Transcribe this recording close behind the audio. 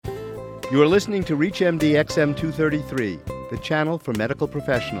You are listening to ReachMD XM233, the channel for medical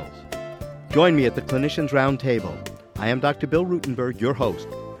professionals. Join me at the Clinicians Roundtable. I am Dr. Bill Rutenberg, your host,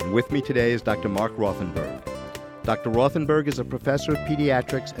 and with me today is Dr. Mark Rothenberg. Dr. Rothenberg is a professor of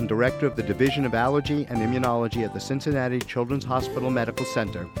pediatrics and director of the Division of Allergy and Immunology at the Cincinnati Children's Hospital Medical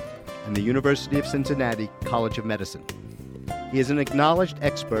Center and the University of Cincinnati College of Medicine. He is an acknowledged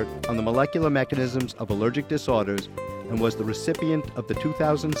expert on the molecular mechanisms of allergic disorders and was the recipient of the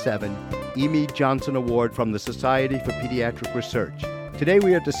 2007 E. Mead Johnson Award from the Society for Pediatric Research. Today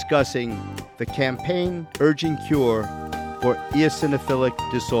we are discussing the campaign urging cure for eosinophilic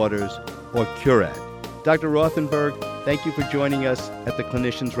disorders, or CURAD. Dr. Rothenberg, thank you for joining us at the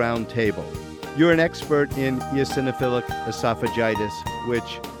Clinicians Roundtable. You're an expert in eosinophilic esophagitis,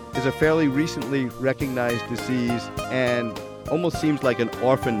 which is a fairly recently recognized disease and almost seems like an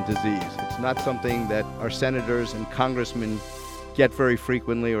orphan disease. It's not something that our senators and congressmen get very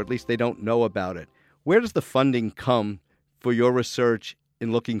frequently, or at least they don't know about it. Where does the funding come for your research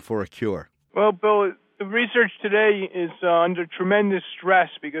in looking for a cure? Well, Bill, the research today is under tremendous stress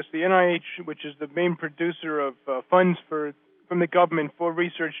because the NIH, which is the main producer of funds from the government for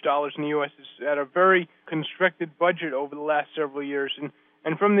research dollars in the U.S., has had a very constricted budget over the last several years.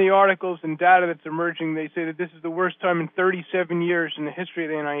 And from the articles and data that's emerging, they say that this is the worst time in 37 years in the history of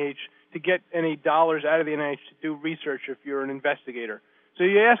the NIH to get any dollars out of the NIH to do research if you're an investigator. So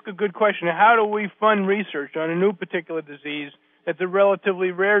you ask a good question, how do we fund research on a new particular disease that's a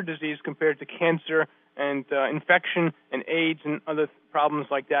relatively rare disease compared to cancer and infection and AIDS and other problems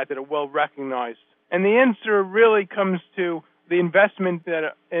like that are well recognized? And the answer really comes to the investment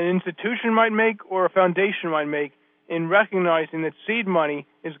that an institution might make or a foundation might make in recognizing that seed money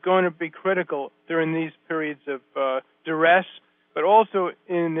is going to be critical during these periods of duress, but also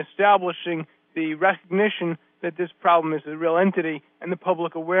in establishing the recognition that this problem is a real entity and the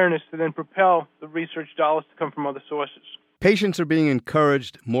public awareness to then propel the research dollars to come from other sources. Patients are being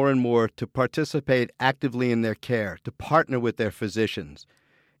encouraged more and more to participate actively in their care, to partner with their physicians.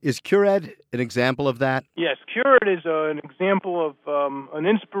 Is CURAD an example of that? Yes, CURAD is an example of an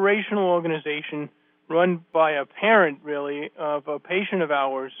inspirational organization run by a parent, really, of a patient of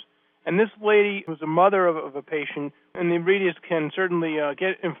ours. And this lady was a mother of a patient, and the readers can certainly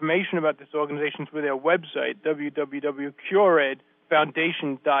get information about this organization through their website,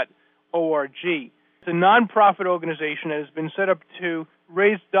 www.curadfoundation.org. It's a nonprofit organization that has been set up to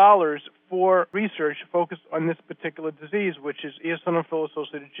raise dollars for research focused on this particular disease, which is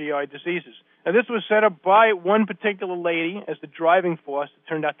eosinophil-associated GI diseases. Now, this was set up by one particular lady as the driving force. It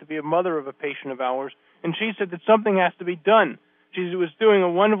turned out to be a mother of a patient of ours, and she said that something has to be done. She was doing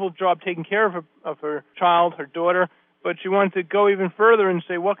a wonderful job taking care of her child, her daughter, but she wanted to go even further and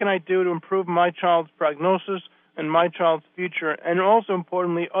say, what can I do to improve my child's prognosis and my child's future, and also,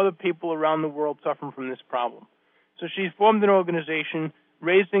 importantly, other people around the world suffering from this problem. So she formed an organization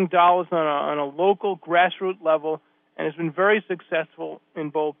raising dollars on a local grassroots level, and has been very successful in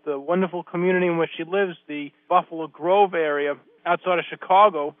both the wonderful community in which she lives, the Buffalo Grove area outside of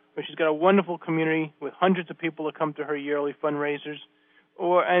Chicago, where she's got a wonderful community with hundreds of people that come to her yearly fundraisers.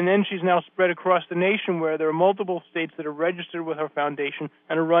 And then she's now spread across the nation where there are multiple states that are registered with her foundation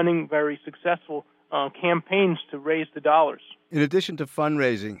and are running very successful campaigns to raise the dollars. In addition to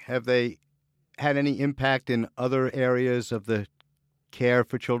fundraising, have they had any impact in other areas of the care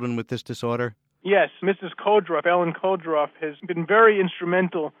for children with this disorder? Yes, Mrs. Kodroff, Ellen Kodroff, has been very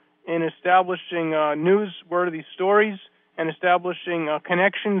instrumental in establishing newsworthy stories and establishing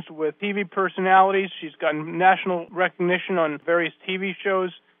connections with TV personalities. She's gotten national recognition on various TV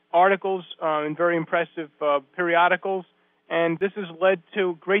shows, articles, in very impressive periodicals. And this has led to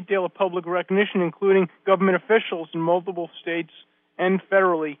a great deal of public recognition, including government officials in multiple states and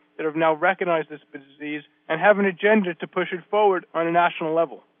federally that have now recognized this disease and have an agenda to push it forward on a national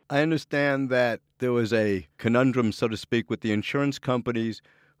level. I understand that there was a conundrum, so to speak, with the insurance companies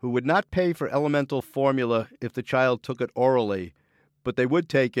who would not pay for elemental formula if the child took it orally, but they would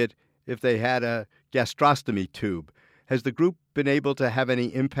take it if they had a gastrostomy tube. Has the group been able to have any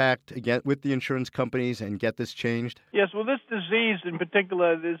impact again with the insurance companies and get this changed? Yes, well, this disease in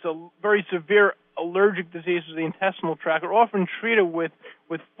particular is a very severe allergic disease of the intestinal tract, are often treated with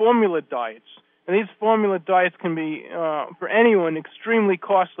formula diets. And these formula diets can be, for anyone, extremely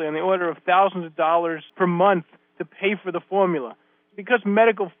costly, on the order of thousands of dollars per month to pay for the formula. Because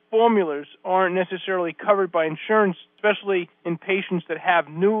medical formulas aren't necessarily covered by insurance, especially in patients that have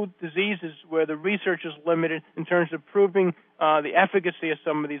new diseases where the research is limited in terms of proving the efficacy of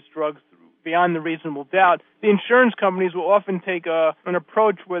some of these drugs beyond the reasonable doubt, the insurance companies will often take an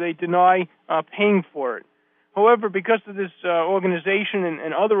approach where they deny paying for it. However, because of this organization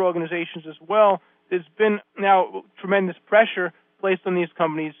and other organizations as well, there's been now tremendous pressure placed on these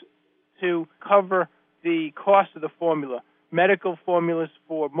companies to cover the cost of the formula. Medical formulas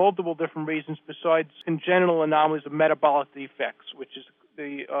for multiple different reasons besides congenital anomalies of metabolic defects, which is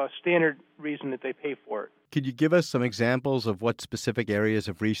the standard reason that they pay for it. Could you give us some examples of what specific areas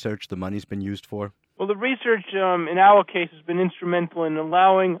of research the money's been used for? Well, the research in our case has been instrumental in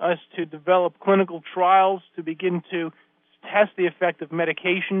allowing us to develop clinical trials to begin to test the effect of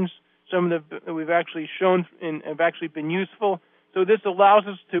medications. Some of that we've actually shown have actually been useful. So this allows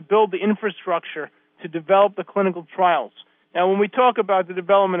us to build the infrastructure to develop the clinical trials. Now, when we talk about the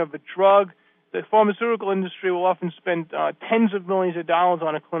development of a drug, the pharmaceutical industry will often spend tens of millions of dollars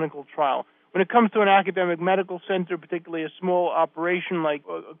on a clinical trial. When it comes to an academic medical center, particularly a small operation like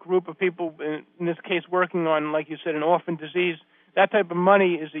a group of people, in this case working on, like you said, an orphan disease, that type of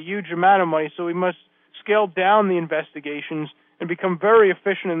money is a huge amount of money, so we must scale down the investigations and become very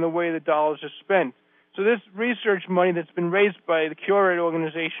efficient in the way the dollars are spent. So this research money that's been raised by the Curate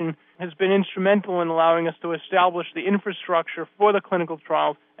organization has been instrumental in allowing us to establish the infrastructure for the clinical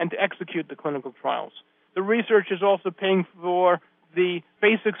trials and to execute the clinical trials. The research is also paying for the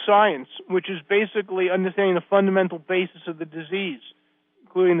basic science, which is basically understanding the fundamental basis of the disease,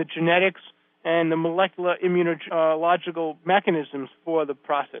 including the genetics and the molecular immunological mechanisms for the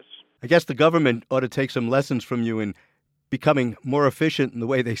process. I guess the government ought to take some lessons from you in becoming more efficient in the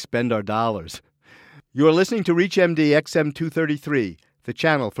way they spend our dollars. You are listening to ReachMD XM233, the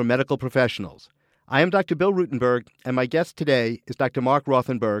channel for medical professionals. I am Dr. Bill Rutenberg, and my guest today is Dr. Mark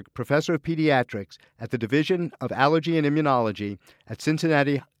Rothenberg, professor of pediatrics at the Division of Allergy and Immunology at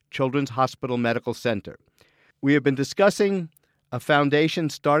Cincinnati Children's Hospital Medical Center. We have been discussing a foundation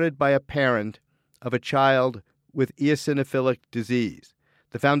started by a parent of a child with eosinophilic disease.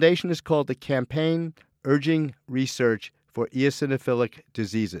 The foundation is called the Campaign Urging Research for Eosinophilic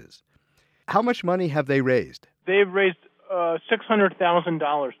Diseases. How much money have they raised? They've raised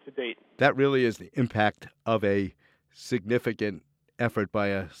 $600,000 to date. That really is the impact of a significant effort by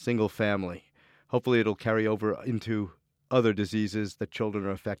a single family. Hopefully it'll carry over into other diseases that children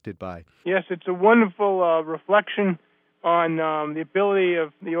are affected by. Yes, it's a wonderful reflection on the ability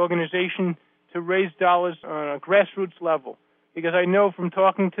of the organization to raise dollars on a grassroots level. Because I know from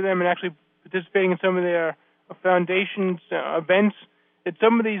talking to them and actually participating in some of their foundation's events, that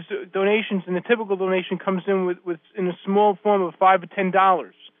some of these donations, and the typical donation comes in with in a small form of $5 or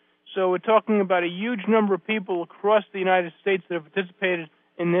 $10. So we're talking about a huge number of people across the United States that have participated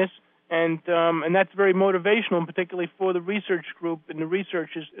in this, and that's very motivational, and particularly for the research group and the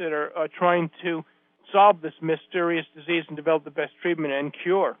researchers that are trying to solve this mysterious disease and develop the best treatment and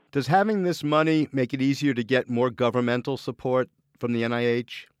cure. Does having this money make it easier to get more governmental support from the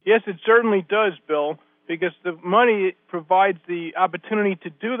NIH? Yes, it certainly does, Bill, because the money provides the opportunity to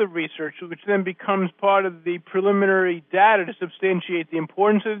do the research, which then becomes part of the preliminary data to substantiate the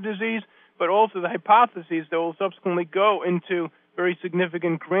importance of the disease, but also the hypotheses that will subsequently go into very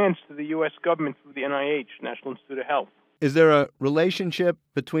significant grants to the U.S. government through the NIH, National Institute of Health. Is there a relationship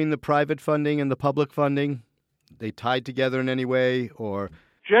between the private funding and the public funding? Are they tied together in any way, or?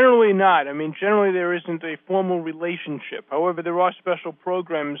 Generally not. Generally there isn't a formal relationship. However, there are special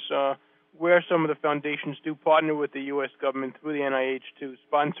programs where some of the foundations do partner with the U.S. government through the NIH to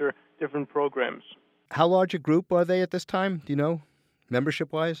sponsor different programs. How large a group are they at this time? Do you know,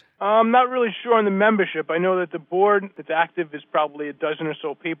 membership-wise? I'm not really sure on the membership. I know that the board that's active is probably a dozen or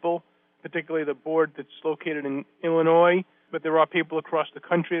so people, particularly the board that's located in Illinois, but there are people across the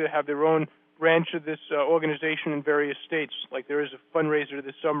country that have their own branch of this organization in various states. Like there is a fundraiser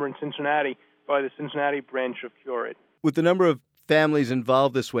this summer in Cincinnati by the Cincinnati branch of Curate. With the number of families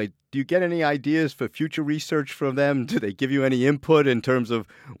involved this way, do you get any ideas for future research from them? Do they give you any input in terms of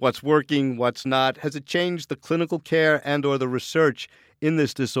what's working, what's not? Has it changed the clinical care and or the research in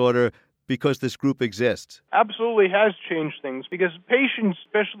this disorder because this group exists? Absolutely has changed things because patients,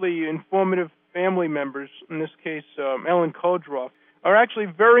 especially informative family members, in this case Ellen Kodroff, are actually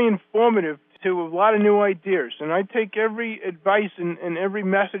very informative to a lot of new ideas. And I take every advice and every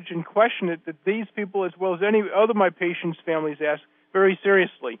message and question that these people, as well as any other of my patients' families ask, very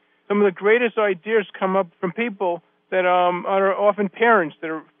seriously. Some of the greatest ideas come up from people that are often parents that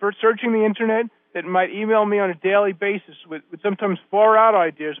are first searching the Internet, that might email me on a daily basis with sometimes far-out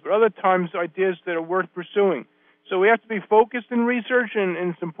ideas, but other times ideas that are worth pursuing. So we have to be focused in research, and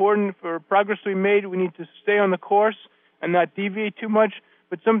it's important for progress to be made. We need to stay on the course and not deviate too much.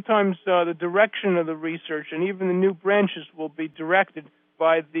 But sometimes the direction of the research and even the new branches will be directed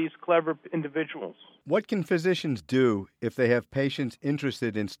by these clever individuals. What can physicians do if they have patients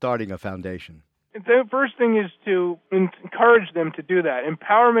interested in starting a foundation? The first thing is to encourage them to do that.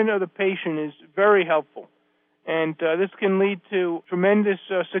 Empowerment of the patient is very helpful. And this can lead to tremendous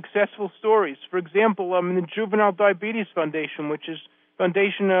successful stories. For example, in the Juvenile Diabetes Foundation, which is a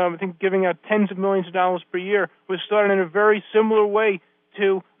foundation, I think, giving out tens of millions of dollars per year, was started in a very similar way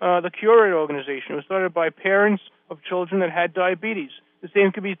to the Curate organization. It was started by parents of children that had diabetes. The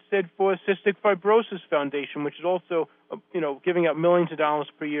same could be said for Cystic Fibrosis Foundation, which is also, giving out millions of dollars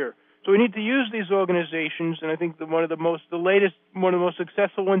per year. So we need to use these organizations, and I think one of the most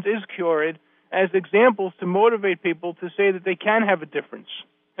successful ones is Curate, as examples to motivate people to say that they can have a difference.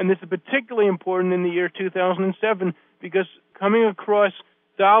 And this is particularly important in the year 2007 because coming across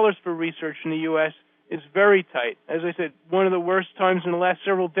dollars for research in the U.S. is very tight. As I said, one of the worst times in the last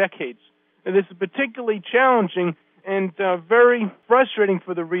several decades. And this is particularly challenging and very frustrating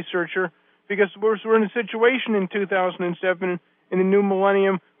for the researcher because we're in a situation in 2007 in the new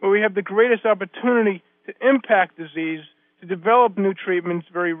millennium where we have the greatest opportunity to impact disease, to develop new treatments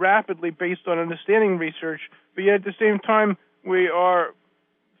very rapidly based on understanding research, but yet at the same time we are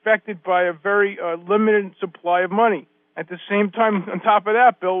affected by a very limited supply of money. At the same time, on top of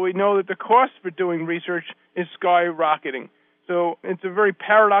that, Bill, we know that the cost for doing research is skyrocketing. So it's a very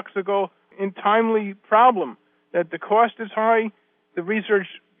paradoxical and timely problem that the cost is high, the research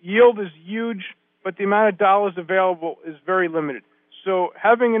yield is huge, but the amount of dollars available is very limited. So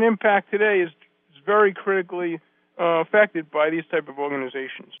having an impact today is very critically affected by these type of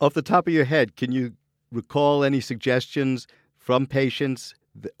organizations. Off the top of your head, can you recall any suggestions from patients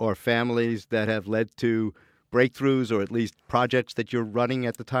or families that have led to breakthroughs or at least projects that you're running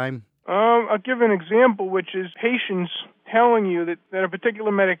at the time? I'll give an example, which is patients telling you that a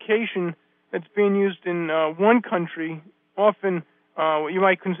particular medication that's being used in one country, often what you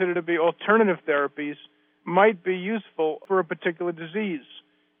might consider to be alternative therapies, might be useful for a particular disease.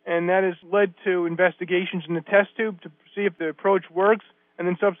 And that has led to investigations in the test tube to see if the approach works, and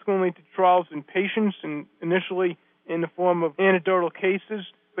then subsequently to trials in patients, and initially in the form of anecdotal cases,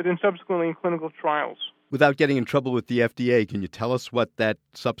 but then subsequently in clinical trials. Without getting in trouble with the FDA, can you tell us what that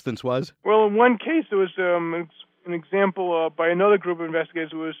substance was? Well, in one case, it was an example by another group of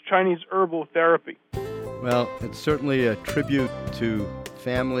investigators. It was Chinese herbal therapy. Well, it's certainly a tribute to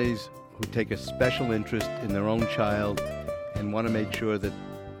families who take a special interest in their own child and want to make sure that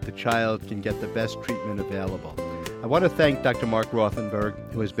the child can get the best treatment available. I want to thank Dr. Mark Rothenberg,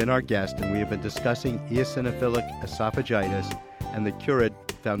 who has been our guest, and we have been discussing eosinophilic esophagitis and the Curate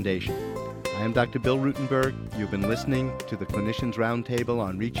Foundation. I am Dr. Bill Rutenberg. You've been listening to the Clinicians Roundtable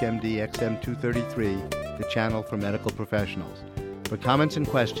on ReachMD XM233, the channel for medical professionals. For comments and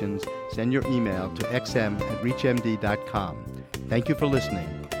questions, send your email to xm@reachmd.com. Thank you for listening.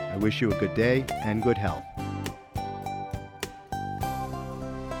 I wish you a good day and good health.